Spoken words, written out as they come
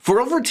For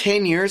over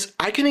 10 years,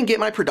 I couldn't get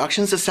my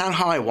productions to sound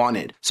how I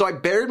wanted, so I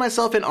buried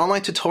myself in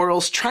online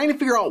tutorials trying to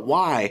figure out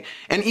why,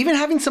 and even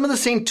having some of the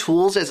same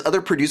tools as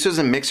other producers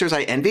and mixers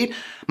I envied,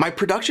 my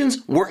productions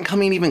weren't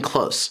coming even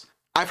close.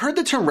 I've heard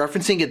the term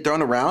referencing get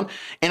thrown around,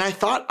 and I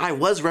thought I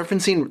was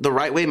referencing the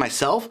right way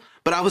myself,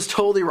 but I was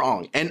totally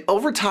wrong, and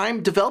over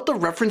time developed a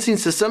referencing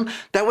system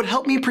that would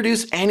help me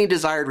produce any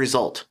desired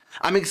result.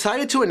 I'm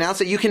excited to announce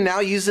that you can now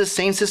use this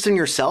same system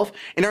yourself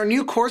in our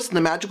new course, The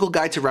Magical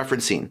Guide to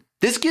Referencing.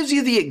 This gives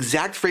you the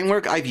exact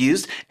framework I've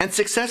used and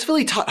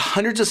successfully taught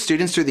hundreds of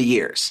students through the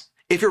years.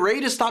 If you're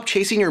ready to stop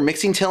chasing your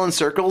mixing tail in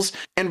circles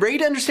and ready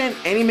to understand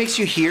any mix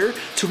you hear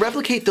to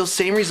replicate those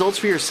same results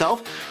for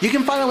yourself, you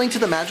can find a link to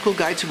The Magical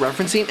Guide to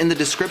Referencing in the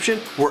description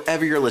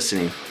wherever you're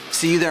listening.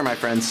 See you there, my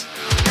friends.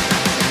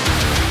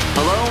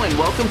 Hello and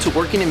welcome to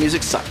Working in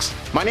Music Sucks.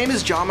 My name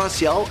is John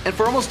Maciel, and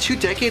for almost 2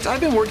 decades, I've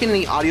been working in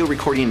the audio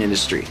recording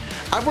industry.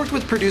 I've worked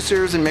with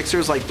producers and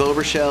mixers like Bo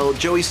Rochelle,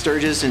 Joey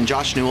Sturgis, and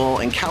Josh Newell,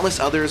 and countless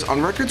others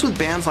on records with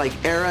bands like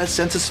Era,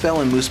 Census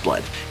Fell, and Moose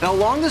Blood. And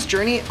along this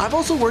journey, I've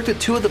also worked with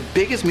 2 of the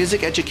biggest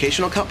music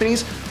educational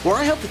companies where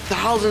I helped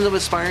thousands of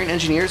aspiring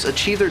engineers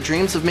achieve their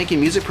dreams of making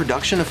music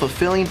production a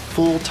fulfilling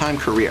full-time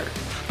career.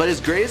 But as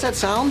great as that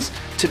sounds,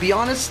 to be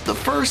honest, the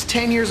first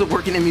 10 years of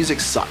working in music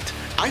sucked.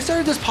 I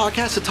started this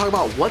podcast to talk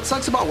about what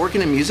sucks about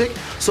working in music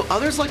so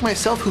others like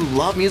myself who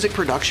love music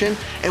production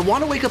and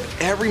want to wake up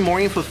every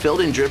morning fulfilled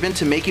and driven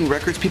to making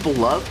records people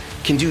love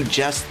can do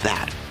just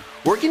that.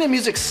 Working in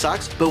music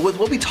sucks, but with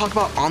what we talk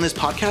about on this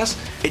podcast,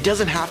 it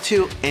doesn't have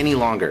to any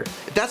longer.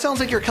 If that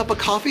sounds like your cup of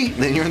coffee,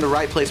 then you're in the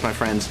right place, my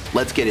friends.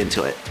 Let's get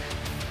into it.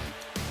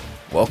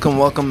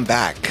 Welcome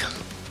back.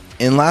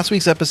 In last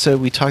week's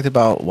episode, we talked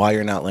about why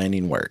you're not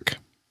landing work.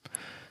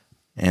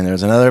 And there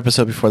was another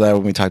episode before that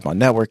when we talked about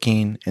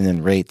networking and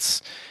then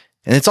rates.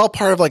 And it's all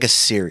part of like a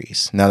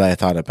series now that I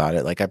thought about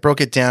it. Like I broke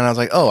it down. I was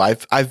like, oh,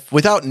 I've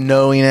without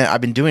knowing it,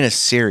 I've been doing a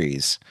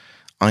series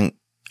on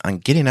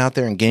getting out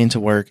there and getting to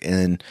work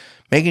and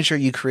making sure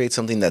you create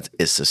something that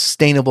is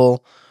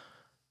sustainable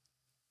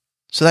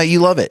so that you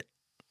love it.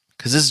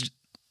 Because this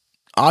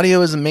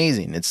audio is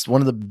amazing. It's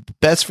one of the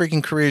best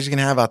freaking careers you can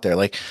have out there.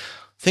 Like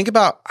think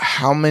about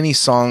how many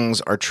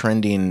songs are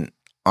trending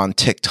on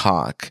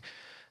TikTok.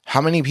 How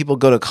many people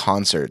go to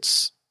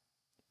concerts?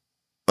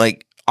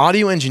 Like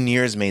audio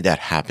engineers made that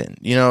happen.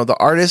 You know, the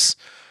artists,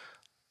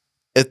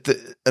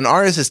 an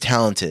artist is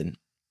talented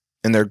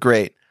and they're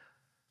great,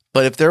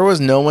 but if there was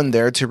no one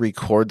there to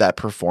record that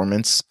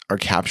performance or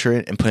capture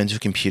it and put it into a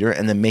computer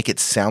and then make it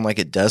sound like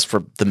it does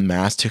for the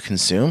mass to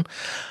consume,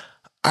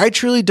 I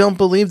truly don't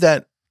believe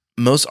that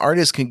most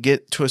artists can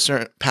get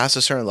to past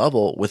a certain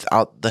level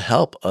without the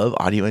help of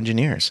audio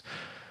engineers.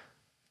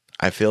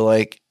 I feel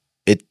like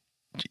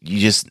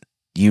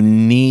you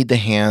need the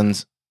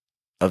hands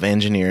of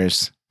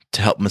engineers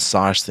to help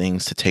massage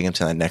things to take them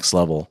to that next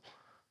level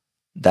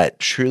that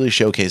truly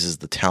showcases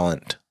the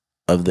talent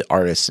of the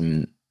artists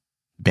and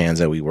bands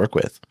that we work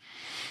with.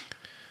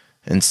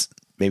 And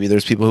maybe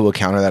there's people who will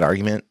counter that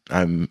argument.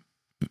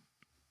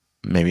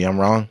 Maybe I'm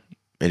wrong.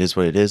 It is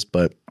what it is.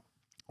 But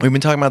we've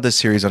been talking about this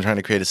series on trying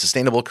to create a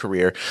sustainable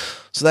career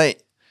so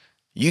that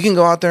you can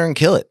go out there and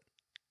kill it.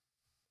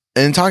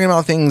 And talking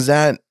about things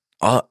that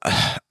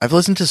I've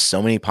listened to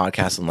so many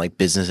podcasts on like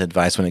business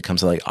advice when it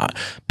comes to like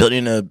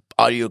building an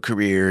audio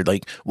career.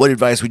 Like, what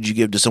advice would you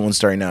give to someone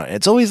starting out?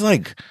 It's always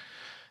like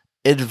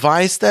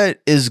advice that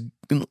is,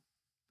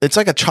 it's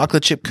like a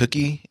chocolate chip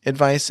cookie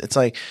advice. It's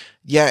like,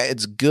 yeah,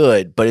 it's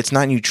good, but it's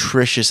not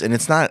nutritious and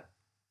it's not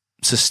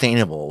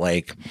sustainable.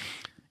 Like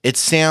it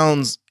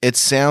sounds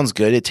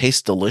good. It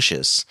tastes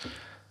delicious,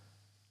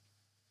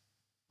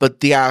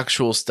 but the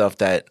actual stuff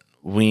that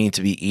we need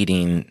to be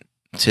eating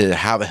to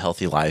have a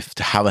healthy life,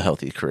 to have a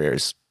healthy career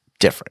is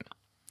different.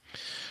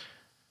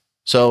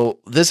 So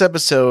this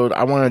episode,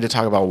 I wanted to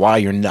talk about why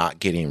you're not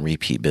getting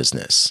repeat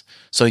business.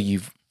 So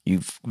you've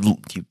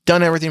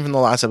done everything from the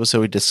last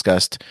episode we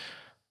discussed,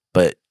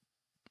 but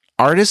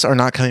artists are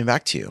not coming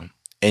back to you,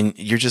 and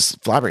you're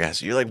just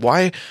flabbergasted. You're like,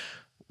 why?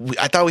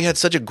 I thought we had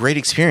such a great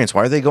experience.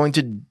 Why are they going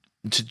to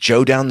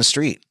Joe down the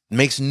street? It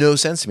makes no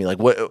sense to me. Like,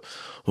 what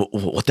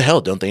the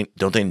hell? Don't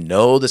they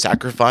know the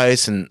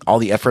sacrifice and all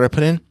the effort I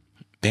put in?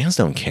 Bands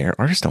don't care.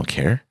 Artists don't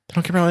care. They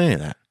don't care about any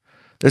of that.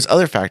 There's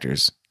other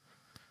factors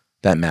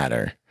that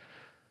matter.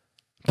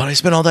 But I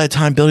spent all that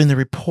time building the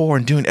rapport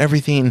and doing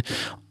everything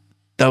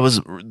that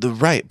was the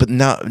right. But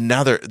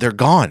now they're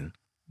gone.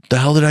 The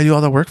hell did I do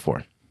all that work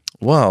for?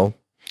 Well,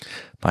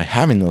 by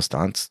having those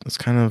thoughts, that's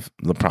kind of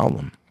the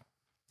problem.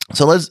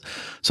 So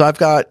I've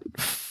got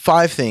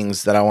 5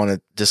 things that I want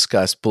to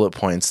discuss, bullet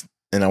points,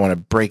 and I want to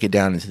break it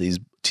down into these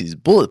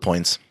bullet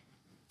points.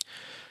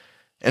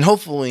 And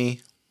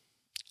hopefully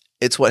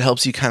it's what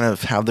helps you kind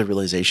of have the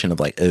realization of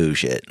like, oh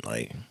shit,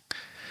 like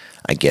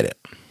I get it.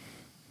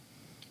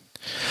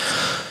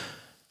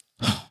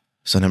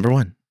 So number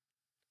 1,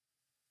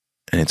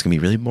 and it's going to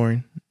be really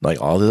boring.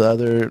 Like all the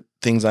other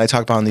things I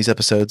talk about in these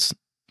episodes,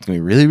 it's going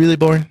to be really, really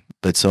boring,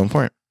 but it's so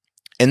important.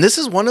 And this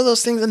is one of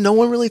those things that no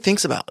one really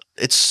thinks about.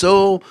 It's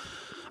so,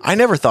 I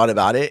never thought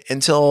about it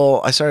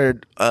until I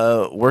started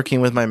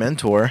working with my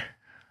mentor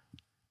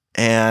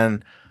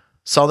and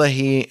saw that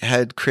he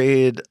had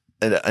created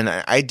an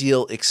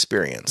ideal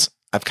experience.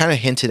 I've kind of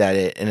hinted at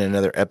it in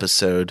another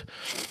episode,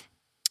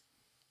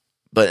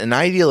 but an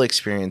ideal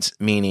experience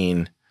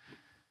meaning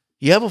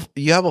you have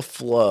a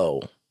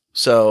flow.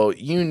 So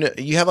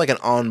you have like an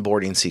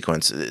onboarding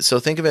sequence. So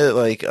think of it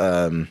like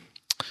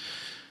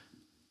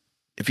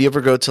if you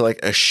ever go to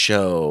like a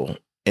show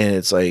and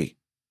it's like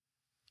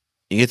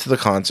you get to the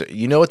concert,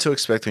 you know what to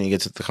expect when you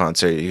get to the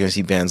concert. You're going to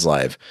see bands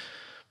live.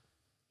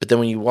 But then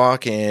when you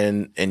walk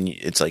in and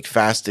it's like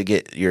fast to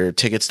get your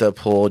ticket stub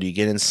pulled, you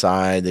get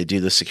inside, they do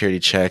the security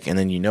check, and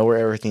then you know where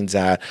everything's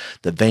at.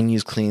 The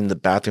venue's clean, the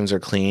bathrooms are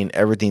clean,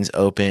 everything's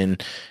open.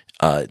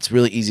 It's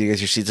really easy to get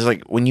your seats. It's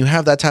like when you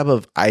have that type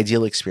of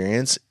ideal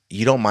experience,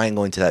 you don't mind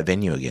going to that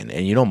venue again,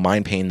 and you don't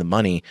mind paying the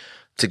money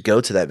to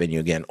go to that venue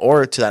again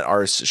or to that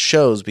artist's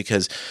shows,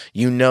 because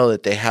you know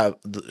that they have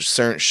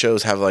certain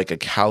shows have like a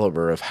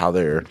caliber of how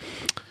they're,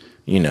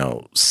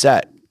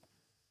 set.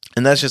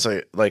 And that's just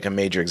like a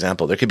major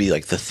example. There could be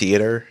like the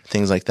theater,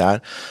 things like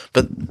that.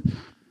 But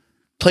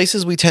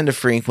places we tend to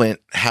frequent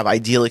have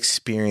ideal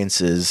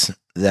experiences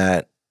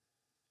that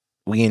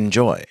we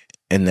enjoy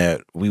and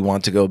that we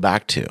want to go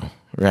back to,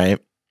 right?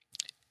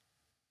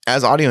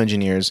 As audio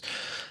engineers,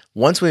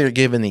 once we are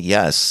given the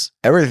yes,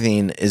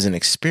 everything is an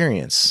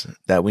experience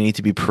that we need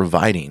to be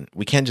providing.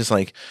 We can't just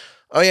like,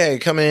 oh yeah,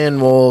 come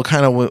in,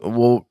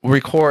 we'll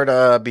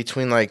record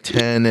between like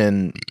 10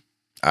 and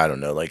I don't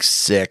know, like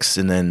 6,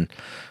 and then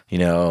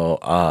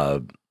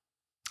I'll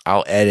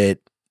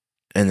edit,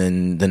 and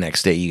then the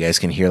next day you guys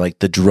can hear like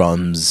the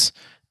drums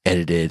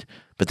edited.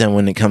 But then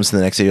when it comes to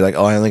the next day, you're like,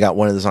 oh, I only got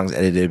one of the songs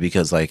edited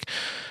because like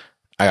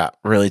I got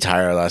really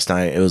tired last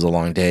night. It was a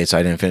long day, so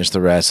I didn't finish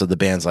the rest. So the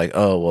band's like,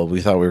 oh, well,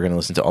 we thought we were going to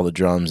listen to all the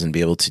drums and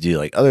be able to do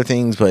like other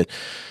things, but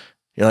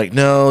you're like,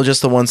 no,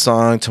 just the one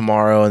song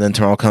tomorrow. And then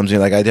tomorrow comes, and you're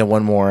like, I did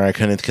one more. I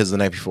couldn't because the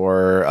night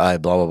before I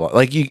blah, blah, blah.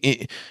 Like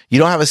you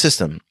don't have a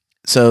system.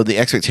 So the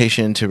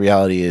expectation to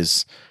reality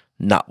is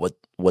not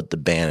what the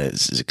band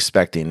is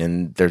expecting.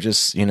 And they're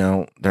just,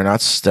 they're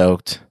not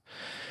stoked,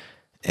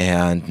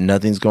 and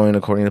nothing's going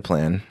according to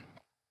plan.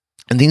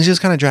 And things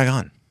just kind of drag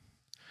on.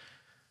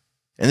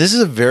 And this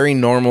is a very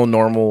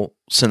normal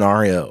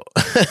scenario.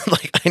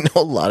 Like, I know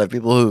a lot of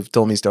people who've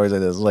told me stories like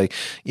this. Like,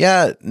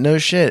 yeah, no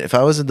shit. If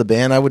I was in the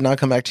band, I would not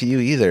come back to you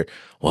either.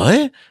 What?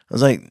 I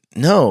was like,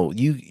 no,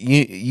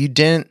 you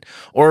didn't.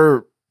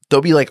 Or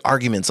there'll be like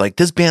arguments like,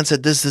 this band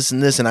said this,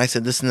 and this, and I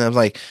said this, and I was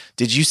like,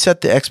 did you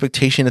set the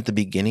expectation at the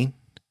beginning?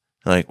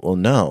 Like, well,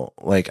 no.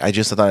 Like, I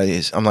just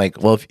thought I'm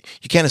like, well, if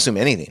you can't assume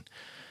anything.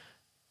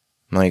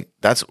 I'm like,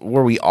 that's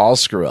where we all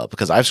screw up,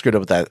 because I've screwed up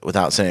with that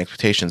without setting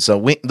expectations. So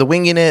the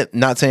winging it,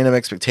 not setting up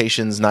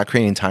expectations, not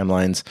creating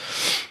timelines,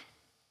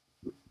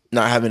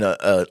 not having a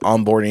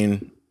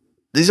onboarding.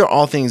 These are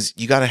all things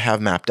you got to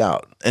have mapped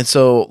out. And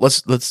so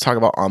let's talk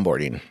about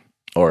onboarding,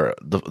 or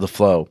the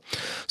flow.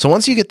 So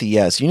once you get the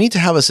yes, you need to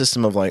have a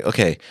system of like,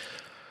 okay,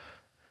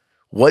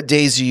 what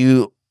days do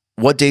you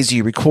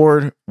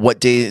record?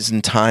 What days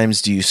and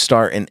times do you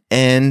start and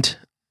end?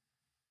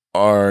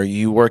 Are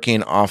you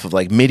working off of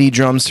like MIDI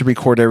drums to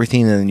record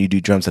everything, and then you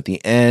do drums at the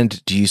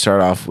end? Do you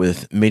start off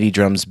with MIDI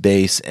drums,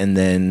 bass, and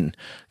then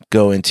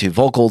go into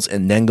vocals,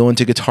 and then go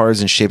into guitars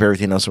and shape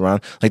everything else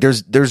around? Like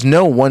there's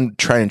no one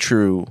tried and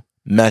true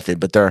method,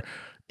 but there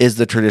is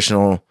the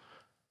traditional,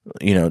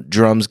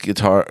 drums,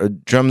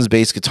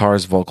 bass,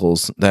 guitars,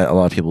 vocals that a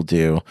lot of people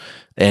do.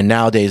 And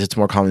nowadays it's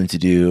more common to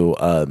do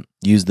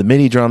use the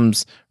MIDI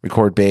drums,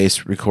 record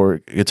bass,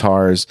 record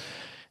guitars,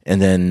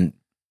 and then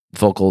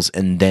vocals,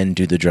 and then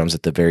do the drums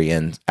at the very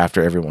end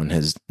after everyone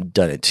has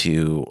done it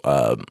to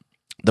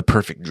the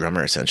perfect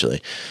drummer, essentially.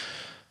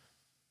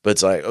 But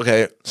it's like,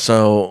 okay,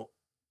 so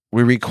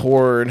we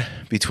record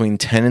between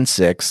 10 and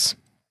 6,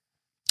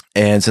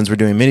 and since we're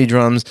doing MIDI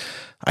drums,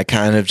 I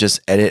kind of just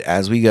edit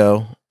as we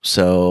go.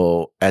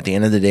 So at the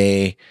end of the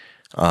day,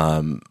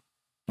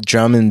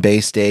 drum and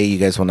bass day, you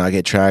guys will not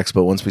get tracks,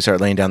 but once we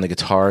start laying down the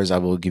guitars, I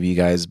will give you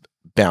guys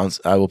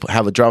I will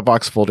have a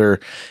Dropbox folder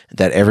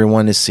that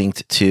everyone is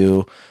synced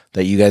to,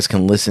 that you guys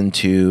can listen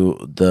to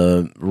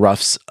the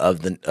roughs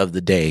of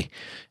the day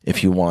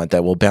if you want,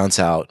 that will bounce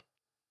out.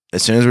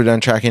 As soon as we're done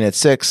tracking at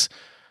 6,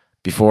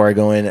 before I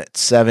go in at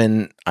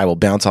 7, I will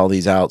bounce all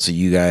these out so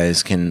you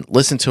guys can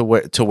listen to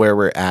where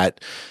we're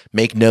at,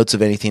 make notes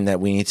of anything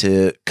that we need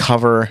to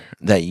cover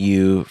that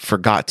you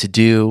forgot to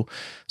do,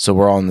 so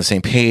we're all on the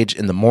same page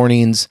in the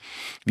mornings.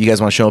 If you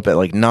guys want to show up at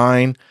like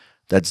 9,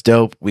 that's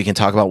dope. We can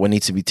talk about what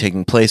needs to be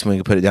taking place, and we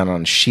can put it down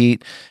on a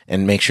sheet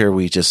and make sure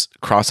we just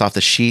cross off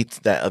the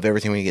sheet of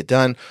everything we get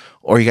done.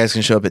 Or you guys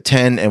can show up at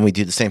 10 and we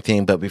do the same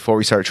thing. But before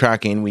we start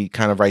tracking, we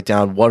kind of write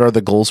down what are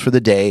the goals for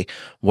the day,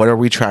 what are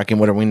we tracking,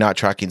 what are we not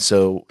tracking,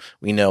 so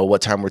we know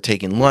what time we're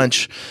taking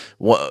lunch.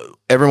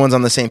 Everyone's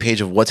on the same page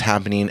of what's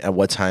happening at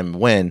what time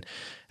when.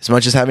 As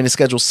much as having a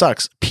schedule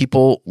sucks,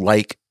 people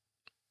like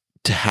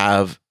to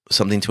have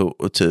something to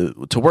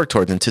work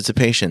towards,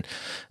 anticipation.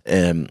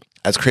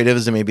 as creative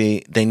as they may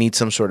be, they need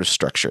some sort of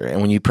structure.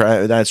 And when you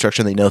provide that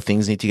structure, they know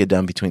things need to get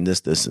done between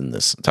this, and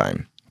this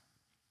time.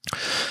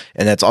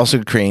 And that's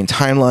also creating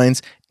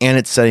timelines, and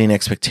it's setting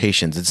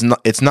expectations.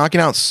 It's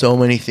knocking out so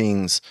many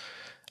things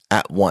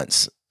at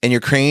once. And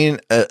you're creating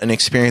an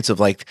experience of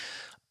like,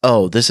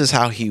 oh, this is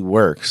how he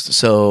works.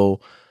 So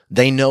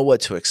they know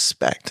what to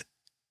expect.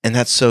 And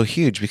that's so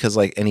huge because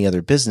like any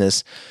other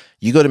business,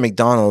 you go to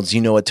McDonald's, you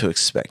know what to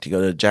expect. You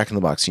go to Jack in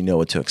the Box, you know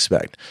what to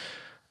expect.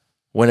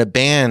 When a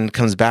band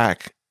comes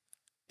back,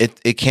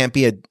 it can't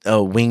be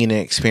a winging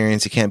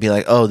experience. It can't be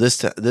like, oh,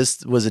 this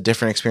was a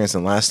different experience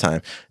than last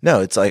time. No,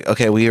 it's like,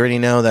 okay, we already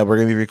know that we're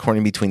going to be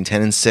recording between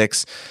 10 and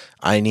 6.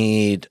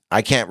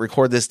 I can't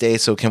record this day,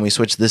 so can we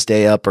switch this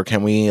day up, or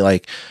can we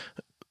like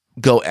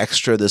go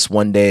extra this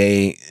one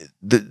day?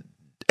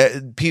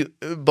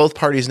 Both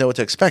parties know what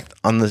to expect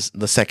on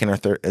the second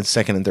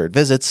and third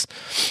visits,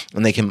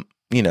 and they can,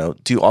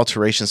 do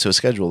alterations to a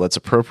schedule that's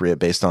appropriate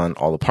based on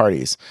all the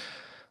parties.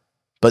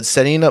 But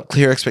setting up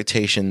clear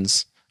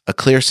expectations, a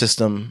clear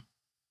system,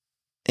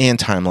 and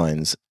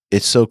timelines,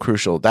 it's so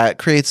crucial. That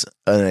creates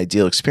an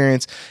ideal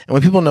experience. And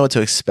when people know what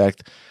to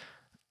expect,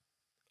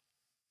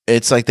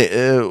 it's like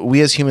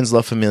we as humans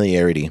love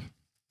familiarity.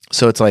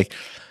 So it's like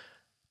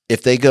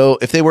if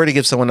they were to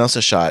give someone else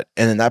a shot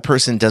and then that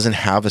person doesn't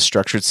have a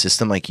structured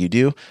system like you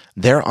do,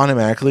 they're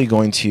automatically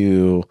going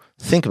to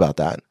think about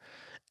that.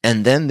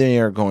 And then they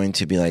are going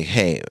to be like,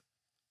 hey,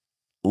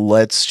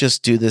 let's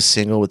just do this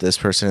single with this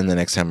person, and the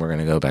next time we're going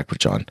to go back with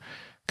John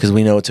because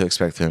we know what to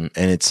expect from him,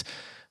 and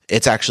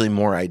it's actually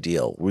more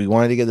ideal. We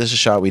wanted to give this a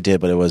shot, we did,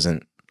 but it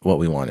wasn't what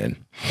we wanted.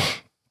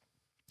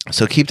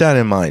 So keep that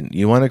in mind.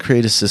 You want to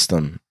create a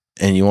system,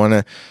 and you want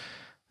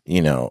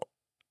to,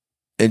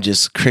 it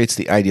just creates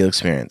the ideal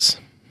experience.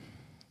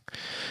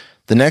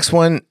 The next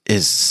one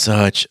is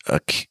such a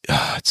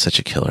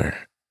killer.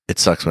 It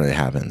sucks when it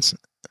happens,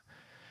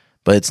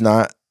 but it's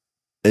not.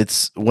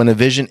 It's when a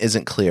vision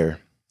isn't clear.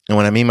 And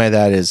what I mean by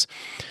that is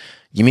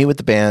you meet with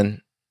the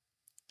band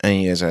and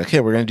you guys are like,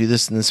 okay, we're going to do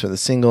this and this for the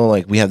single.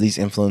 Like we have these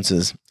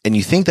influences and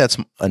you think that's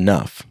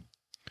enough.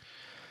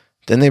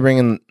 Then they bring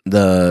in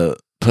the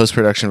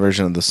post-production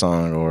version of the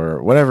song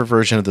or whatever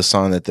version of the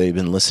song that they've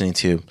been listening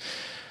to.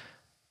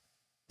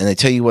 And they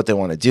tell you what they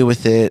want to do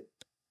with it.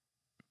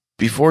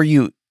 Before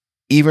you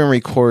even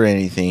record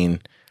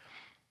anything,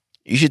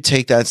 you should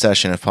take that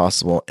session if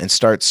possible and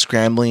start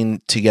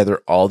scrambling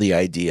together all the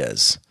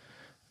ideas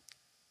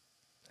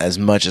as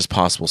much as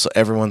possible so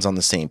everyone's on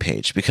the same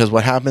page. Because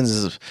what happens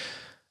is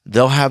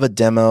they'll have a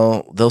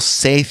demo, they'll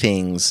say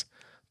things,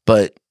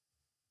 but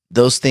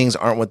those things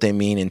aren't what they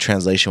mean in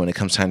translation when it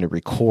comes time to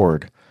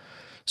record.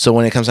 So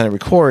when it comes time to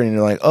record and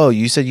you're like, oh,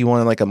 you said you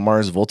wanted like a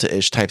Mars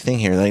Volta-ish type thing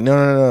here. They're like,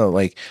 no.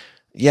 Like,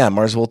 yeah,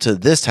 Mars Volta,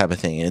 this type of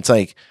thing. And it's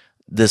like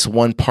this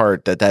one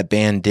part that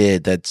band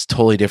did that's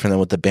totally different than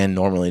what the band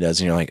normally does.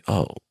 And you're like,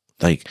 oh,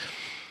 like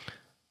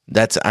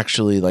that's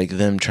actually like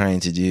them trying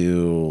to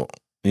do,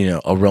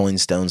 a Rolling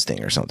Stones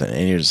thing or something.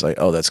 And you're just like,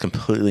 oh, that's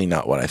completely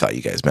not what I thought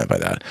you guys meant by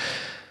that.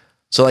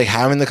 So like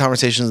having the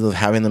conversations of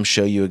having them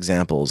show you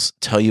examples,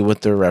 tell you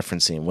what they're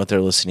referencing, what they're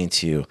listening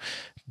to,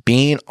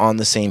 being on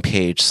the same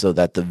page so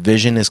that the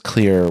vision is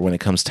clear when it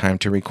comes time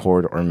to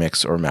record or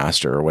mix or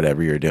master or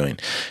whatever you're doing.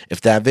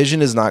 If that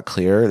vision is not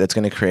clear, that's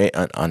going to create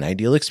an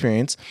unideal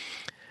experience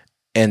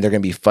and they're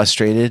going to be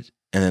frustrated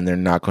and then they're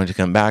not going to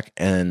come back.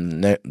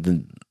 And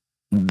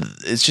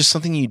it's just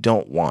something you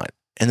don't want.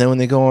 And then when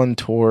they go on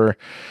tour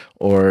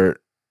or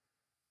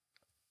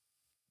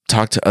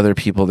talk to other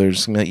people, they're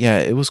just gonna be like, yeah,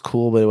 it was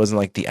cool, but it wasn't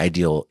like the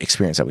ideal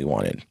experience that we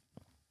wanted.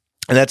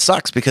 And that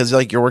sucks because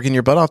like you're working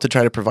your butt off to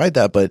try to provide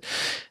that. But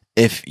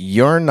if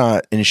you're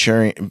not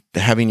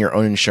having your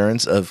own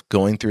insurance of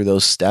going through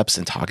those steps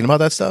and talking about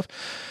that stuff,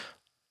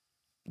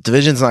 the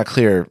vision's not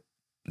clear,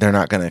 they're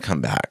not going to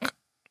come back.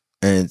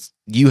 And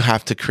you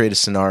have to create a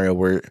scenario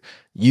where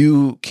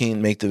you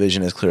can make the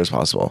vision as clear as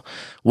possible.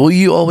 Will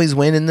you always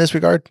win in this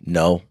regard?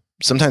 No.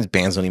 Sometimes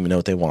bands don't even know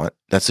what they want.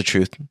 That's the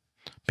truth.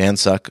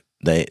 Bands suck.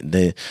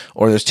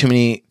 Or there's too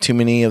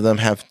many of them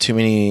have too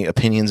many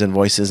opinions and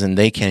voices and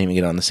they can't even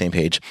get on the same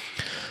page.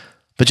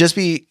 But just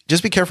be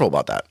careful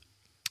about that.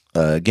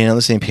 Getting on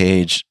the same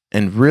page,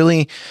 and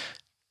really,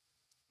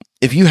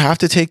 if you have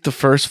to take the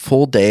first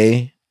full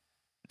day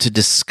to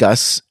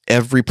discuss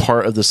every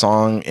part of the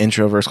song,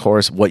 intro, verse,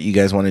 chorus, what you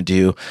guys want to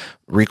do,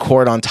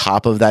 record on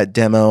top of that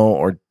demo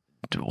or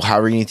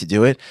however you need to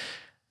do it,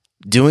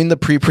 doing the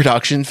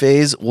pre-production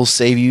phase will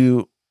save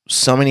you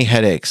so many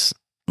headaches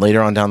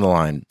later on down the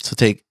line. So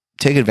take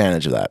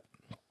advantage of that.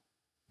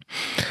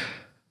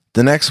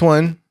 The next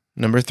one,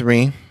 number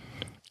 3,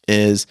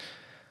 is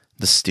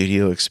the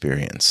studio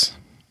experience.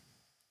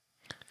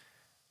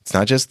 It's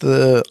not just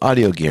the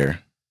audio gear,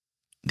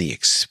 the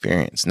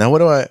experience. Now, what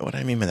do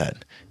I mean by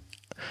that?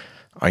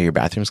 Are your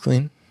bathrooms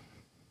clean?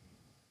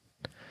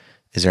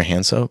 Is there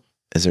hand soap?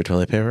 Is there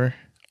toilet paper?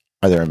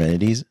 Are there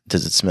amenities?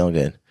 Does it smell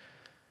good?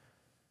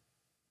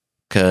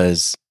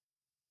 Because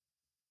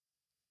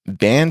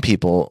band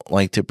people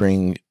like to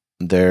bring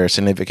their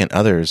significant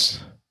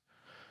others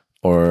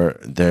or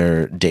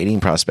their dating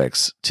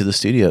prospects to the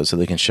studio so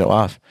they can show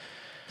off.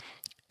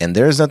 And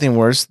there's nothing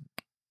worse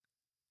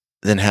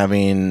than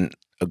having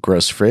a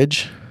gross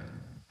fridge.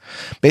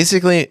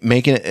 Basically,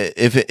 making it,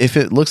 if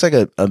it looks like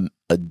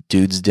a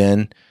dude's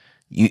den,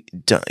 you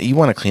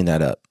want to clean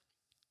that up.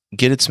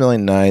 Get it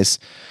smelling nice.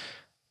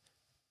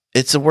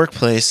 It's a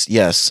workplace,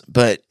 yes,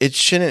 but it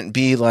shouldn't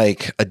be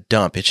like a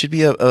dump. It should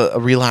be a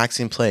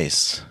relaxing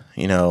place.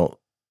 You know,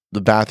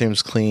 the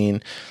bathroom's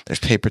clean. There's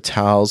paper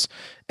towels.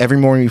 Every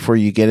morning before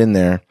you get in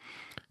there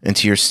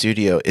into your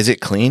studio, is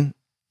it clean?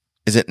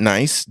 Is it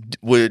nice?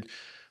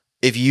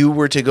 If you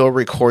were to go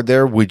record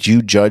there, would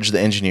you judge the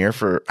engineer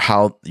for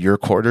how your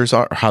quarters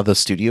are, or how the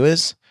studio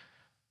is?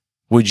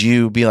 Would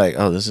you be like,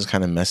 oh, this is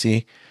kind of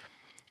messy?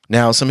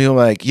 Now, some people are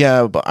like,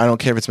 yeah, but I don't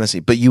care if it's messy.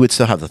 But you would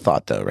still have the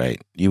thought, though,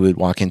 right? You would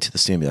walk into the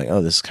studio and be like,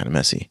 oh, this is kind of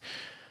messy.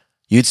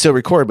 You'd still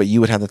record, but you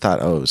would have the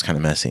thought, oh, it was kind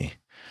of messy.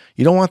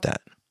 You don't want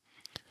that.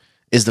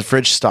 Is the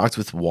fridge stocked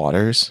with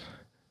waters?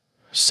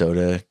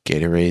 Soda,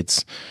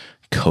 Gatorades,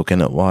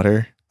 coconut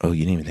water? Oh,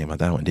 you didn't even think about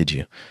that one, did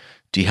you?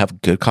 Do you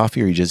have good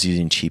coffee, or are you just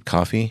using cheap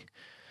coffee?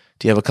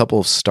 Do you have a couple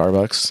of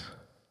Starbucks?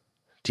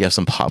 Do you have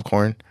some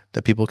popcorn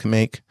that people can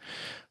make?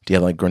 Do you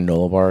have like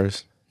granola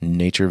bars,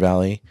 Nature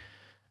Valley?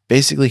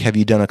 Basically, have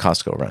you done a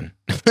Costco run?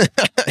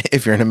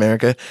 If you're in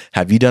America,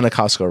 have you done a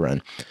Costco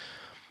run?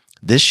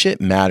 This shit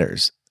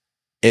matters.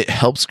 It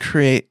helps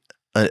create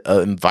an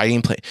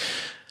inviting place.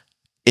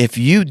 If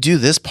you do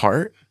this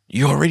part,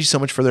 you're already so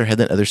much further ahead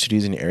than other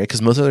studios in your area,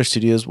 because most other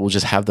studios will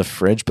just have the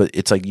fridge, but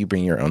it's like you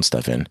bring your own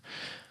stuff in.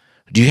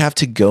 Do you have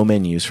to-go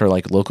menus for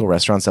like local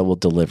restaurants that will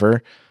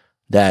deliver,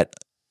 that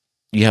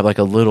you have like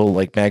a little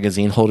like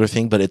magazine holder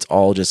thing, but it's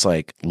all just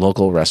like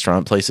local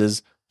restaurant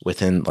places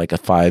within like a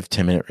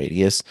 5-10 minute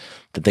radius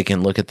that they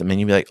can look at the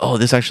menu and be like, oh,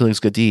 this actually looks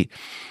good to eat.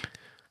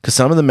 Because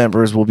some of the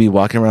members will be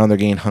walking around, they're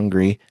getting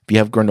hungry. If you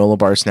have granola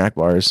bars, snack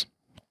bars,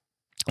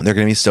 they're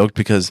going to be stoked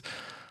because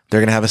they're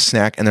going to have a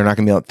snack and they're not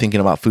going to be out thinking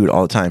about food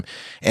all the time.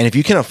 And if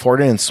you can afford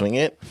it and swing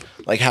it,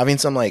 like having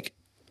some like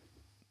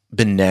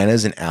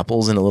bananas and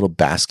apples in a little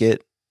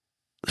basket,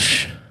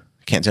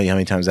 can't tell you how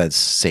many times that's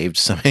saved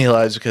so many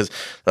lives, because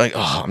like,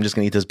 oh, I'm just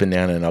gonna eat this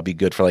banana and I'll be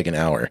good for like an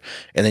hour,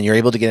 and then you're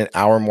able to get an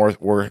hour more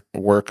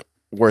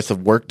worth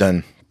of work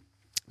done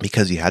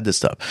because you had this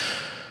stuff.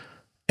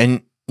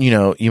 And you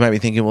know, you might be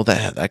thinking, well,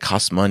 that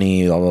costs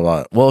money, blah blah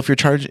blah. Well,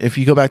 if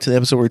you go back to the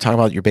episode where we talk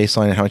about your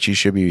baseline and how much you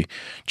should be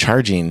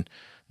charging,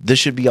 this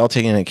should be all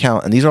taken into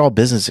account. And these are all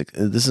business.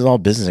 This is all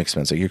business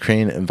expense. Like, you're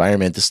creating an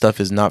environment. This stuff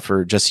is not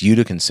for just you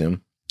to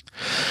consume.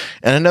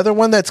 And another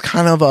one that's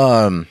kind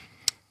of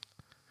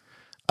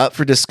up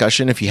for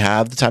discussion, if you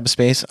have the type of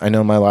space. I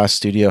know my last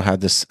studio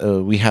had this.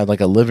 We had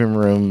like a living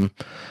room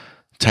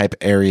type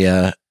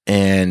area,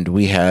 and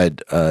we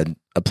had a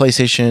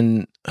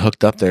PlayStation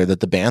hooked up there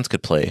that the bands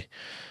could play.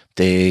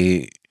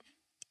 If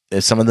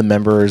some of the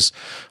members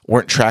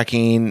weren't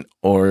tracking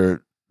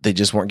or they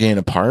just weren't getting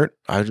a part,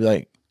 I would be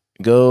like,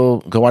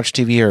 go watch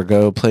TV or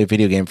go play a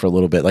video game for a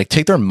little bit. Like,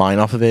 take their mind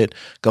off of it,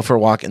 go for a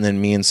walk, and then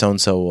me and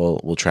so-and-so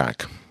will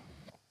track.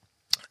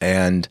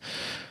 And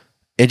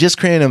it just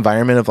created an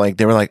environment of like,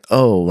 they were like,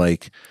 oh,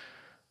 like,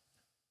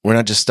 we're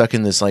not just stuck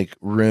in this like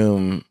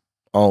room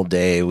all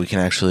day. We can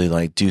actually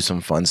like do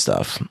some fun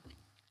stuff.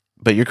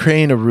 But you're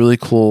creating a really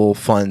cool,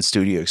 fun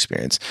studio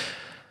experience.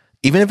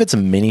 Even if it's a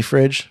mini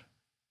fridge,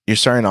 you're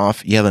starting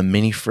off, you have a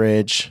mini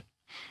fridge.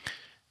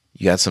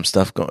 You got some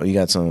stuff going. You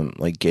got some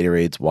like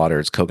Gatorades,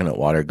 waters, coconut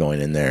water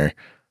going in there.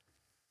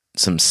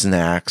 Some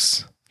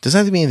snacks. Doesn't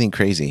have to be anything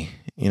crazy.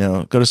 You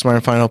know, go to Smart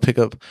and Final, pick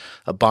up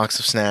a box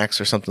of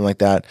snacks or something like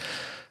that.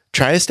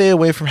 Try to stay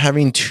away from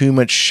having too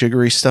much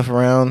sugary stuff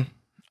around.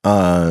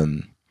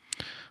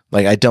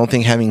 Like, I don't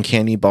think having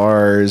candy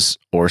bars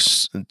or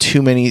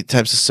too many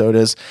types of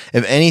sodas.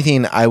 If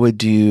anything, I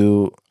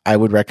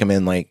would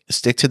recommend like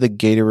stick to the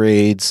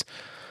Gatorades,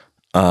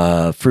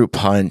 fruit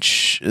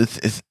punch,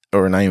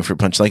 or not even fruit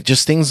punch, like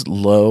just things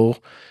low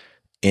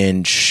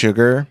in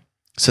sugar,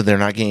 so they're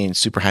not getting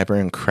super hyper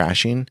and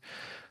crashing.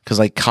 Because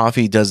like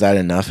coffee does that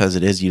enough as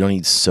it is. You don't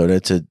need soda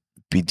to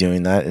be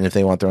doing that. And if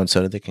they want their own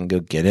soda, they can go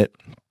get it.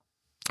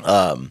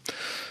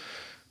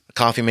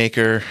 Coffee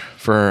maker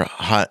for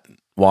hot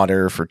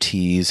water, for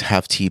teas,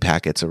 have tea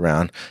packets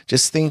around.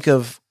 Just think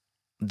of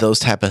those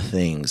type of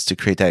things to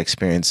create that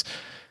experience.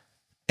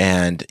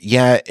 And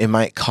yeah, it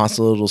might cost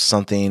a little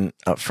something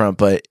up front,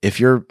 but if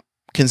you're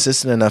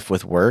consistent enough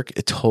with work,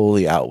 it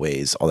totally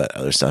outweighs all that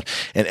other stuff.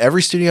 And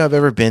every studio I've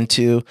ever been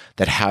to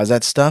that has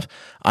that stuff,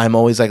 I'm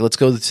always like, let's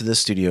go to this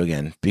studio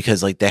again,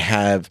 because like they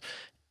have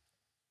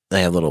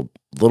little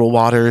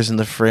waters in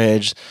the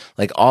fridge.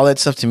 Like, all that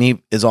stuff to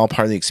me is all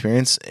part of the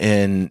experience.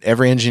 And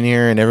every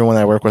engineer and everyone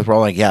I work with, we're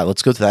all like, yeah,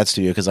 let's go to that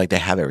studio because like they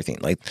have everything.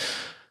 Like,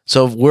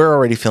 so if we're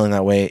already feeling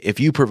that way, if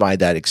you provide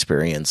that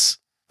experience,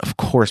 of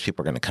course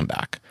people are going to come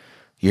back.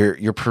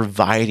 You're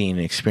providing an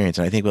experience.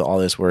 And I think with all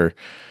this, we're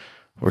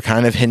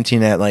kind of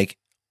hinting at like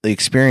the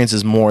experience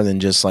is more than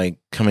just like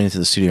coming into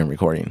the studio and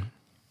recording.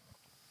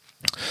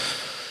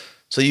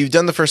 So you've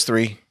done the first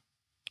 3.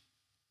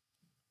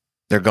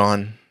 They're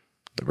gone.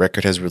 the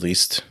record has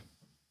released,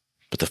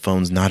 but the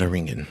phone's not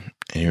ringing.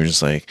 And you're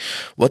just like,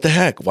 what the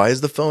heck? Why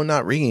is the phone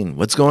not ringing?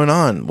 What's going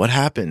on? What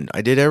happened?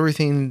 I did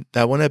everything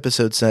that one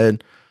episode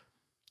said.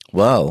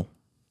 Well,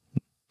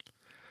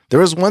 there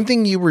was one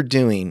thing you were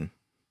doing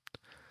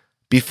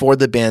before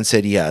the band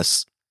said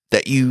yes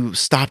that you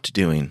stopped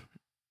doing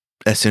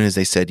as soon as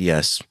they said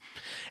yes.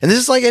 And this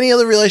is like any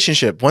other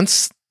relationship.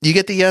 Once you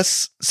get the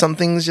yes, some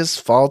things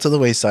just fall to the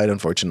wayside,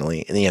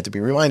 unfortunately. And then you have to be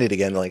reminded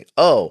again, like,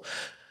 oh,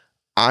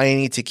 I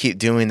need to keep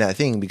doing that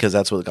thing because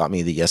that's what got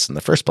me the yes in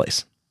the first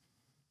place.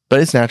 But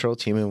it's natural,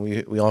 it's human.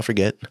 We all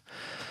forget. And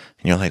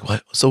you're like,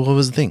 what? So what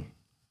was the thing?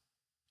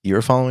 You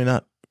were following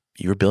up.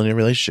 You were building a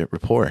relationship,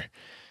 rapport.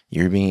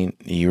 You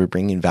were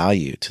bringing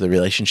value to the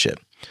relationship.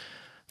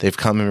 They've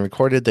come and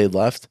recorded. They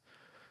left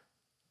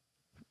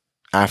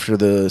after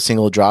the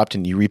single dropped,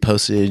 and you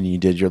reposted and you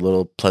did your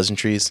little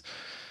pleasantries.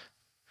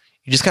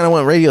 You just kind of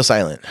went radio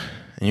silent.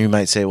 And you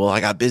might say, well, I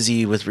got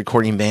busy with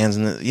recording bands.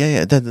 And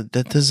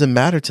that doesn't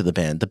matter to the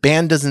band. The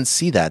band doesn't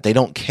see that. They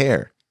don't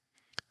care.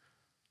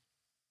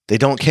 They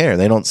don't care.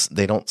 They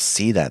don't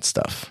see that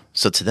stuff.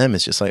 So to them,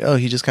 it's just like, oh,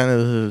 he just kind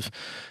of,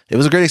 it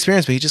was a great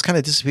experience, but he just kind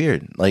of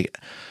disappeared. Like,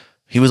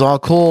 he was all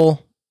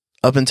cool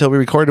up until we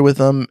recorded with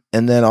him.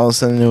 And then all of a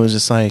sudden it was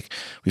just like,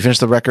 we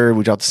finished the record,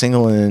 we dropped the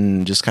single,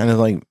 and just kind of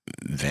like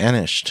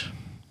vanished.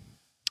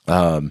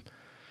 It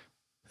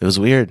was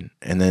weird.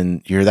 And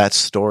then you're that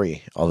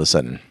story all of a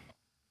sudden.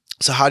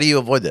 So how do you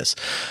avoid this?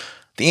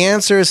 The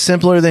answer is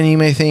simpler than you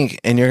may think.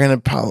 And you're going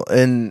to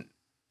and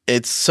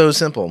it's so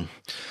simple.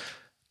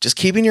 Just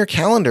keeping your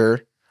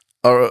calendar.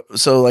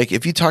 So like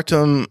if you talk to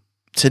them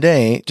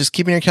today, just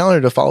keeping your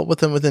calendar to follow up with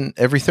them within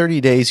every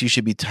 30 days, you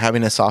should be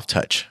having a soft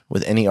touch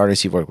with any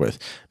artist you've worked with,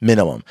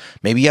 minimum.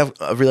 Maybe you have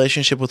a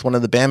relationship with one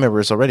of the band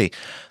members already.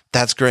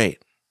 That's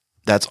great.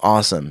 That's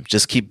awesome.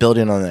 Just keep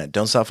building on that.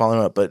 Don't stop following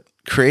up, but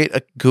create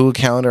a Google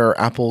Calendar or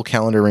Apple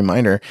Calendar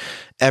reminder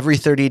every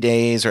 30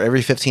 days or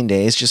every 15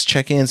 days. Just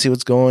check in, see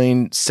what's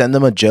going, send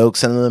them a joke,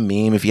 send them a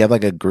meme. If you have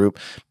like a group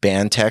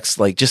band text,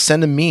 like just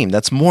send a meme.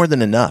 That's more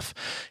than enough.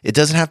 It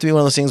doesn't have to be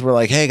one of those things where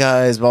like, hey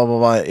guys, blah, blah,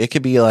 blah. It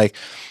could be like,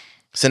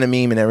 send a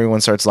meme and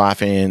everyone starts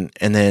laughing.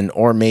 And then,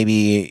 or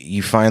maybe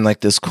you find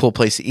like this cool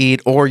place to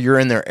eat, or you're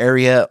in their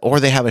area, or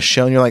they have a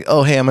show and you're like,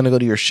 oh, hey, I'm going to go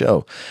to your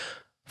show.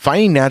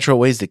 Finding natural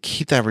ways to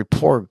keep that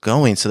rapport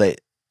going so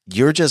that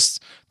you're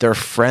just their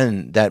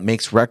friend that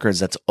makes records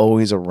that's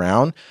always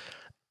around,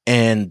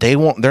 and they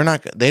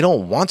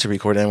don't want to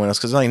record anyone else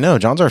because they're like, no,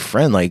 John's our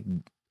friend, like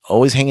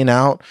always hanging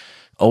out,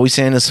 always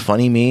sending us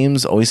funny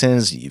memes, always sending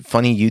us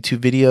funny YouTube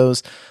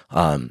videos,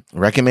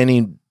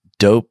 recommending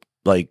dope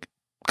like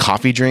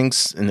coffee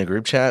drinks in the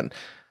group chat.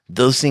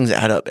 Those things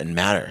add up and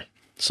matter.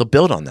 So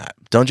build on that.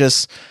 Don't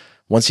just,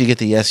 once you get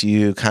the yes,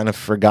 you kind of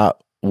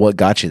forgot what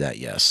got you that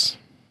yes.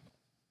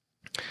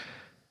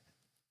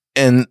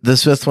 And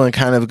this fifth one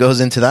kind of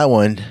goes into that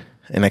one,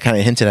 and I kind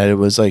of hinted at it,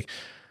 was like,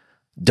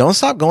 don't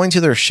stop going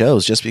to their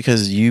shows just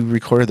because you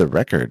recorded the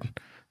record.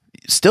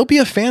 Still be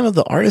a fan of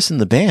the artist and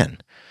the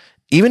band.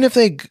 Even if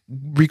they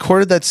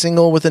recorded that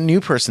single with a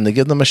new person, they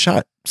give them a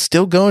shot.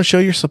 Still go and show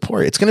your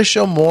support. It's going to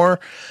show more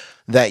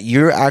that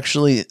you're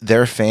actually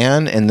their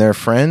fan and their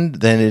friend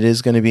than it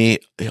is going to be,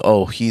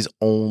 oh, he's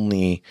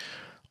only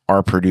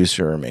our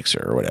producer or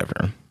mixer or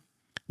whatever.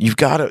 You've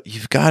got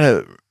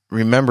to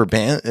remember,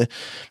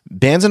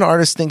 bands and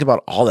artists think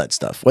about all that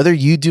stuff, whether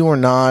you do or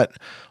not,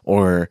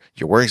 or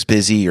your work's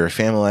busy, your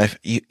family life.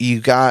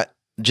 You got,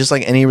 just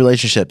like any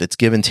relationship, it's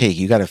give and take.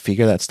 You got to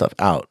figure that stuff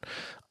out.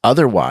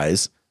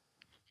 Otherwise,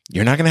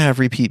 you're not going to have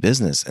repeat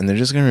business, and they're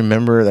just going to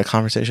remember that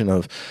conversation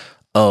of,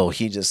 oh,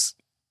 he just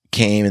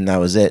came and that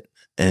was it,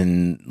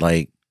 and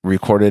like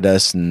recorded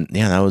us, and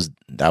yeah,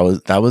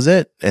 that was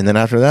it. And then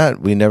after that,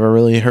 we never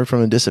really heard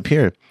from him.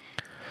 Disappeared.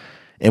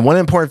 And one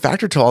important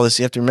factor to all this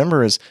you have to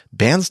remember is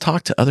bands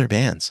talk to other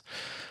bands.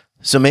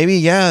 So maybe,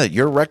 yeah,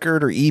 your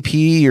record or EP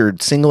or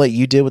single that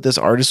you did with this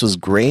artist was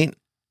great,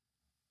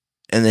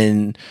 and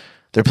then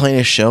they're playing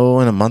a show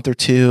in a month or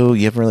two.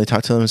 You haven't really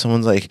talked to them.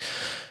 Someone's like,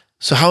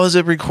 so how was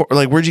it record?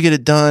 Like, where'd you get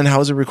it done? How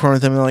was it recording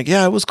with them? And they're like,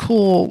 yeah, it was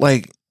cool.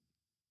 Like,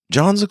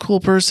 John's a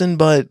cool person,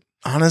 but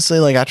honestly,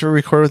 like after we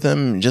recorded with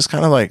him, just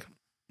kind of like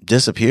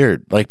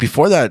disappeared. Like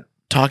before that,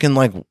 talking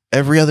like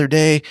every other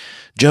day,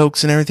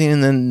 jokes and everything,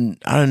 and then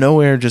out of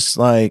nowhere, just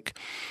like,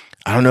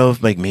 I don't know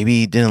if like maybe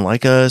he didn't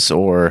like us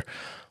or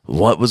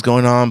what was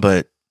going on,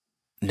 but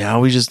now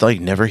we just like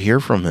never hear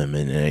from him.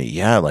 And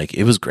yeah, like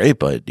it was great,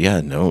 but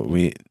yeah, no,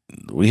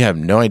 we have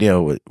no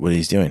idea what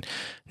he's doing.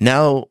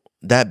 Now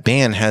that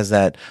band has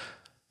that,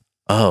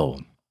 oh,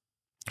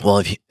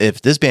 well,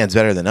 if this band's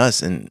better than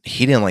us and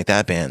he didn't like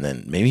that band,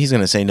 then maybe he's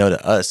going to say no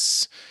to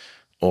us,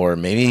 or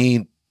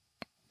maybe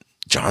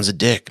John's a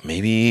dick.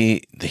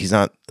 Maybe he's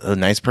not a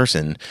nice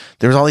person.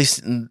 There's all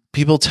these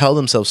people tell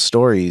themselves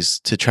stories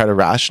to try to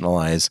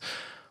rationalize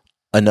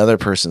another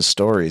person's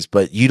stories,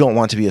 but you don't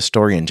want to be a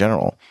story in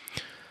general.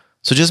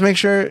 So just make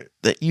sure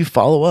that you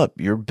follow up.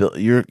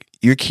 You're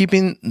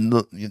keeping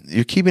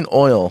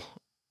oil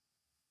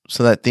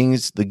so that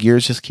the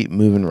gears just keep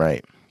moving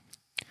right.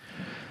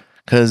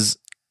 Because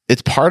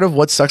it's part of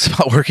what sucks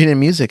about working in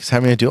music is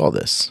having to do all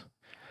this.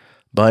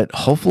 But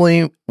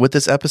hopefully with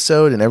this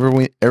episode and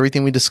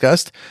everything we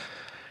discussed,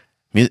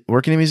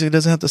 working in music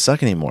doesn't have to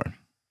suck anymore.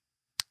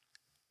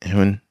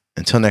 And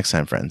until next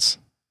time, friends.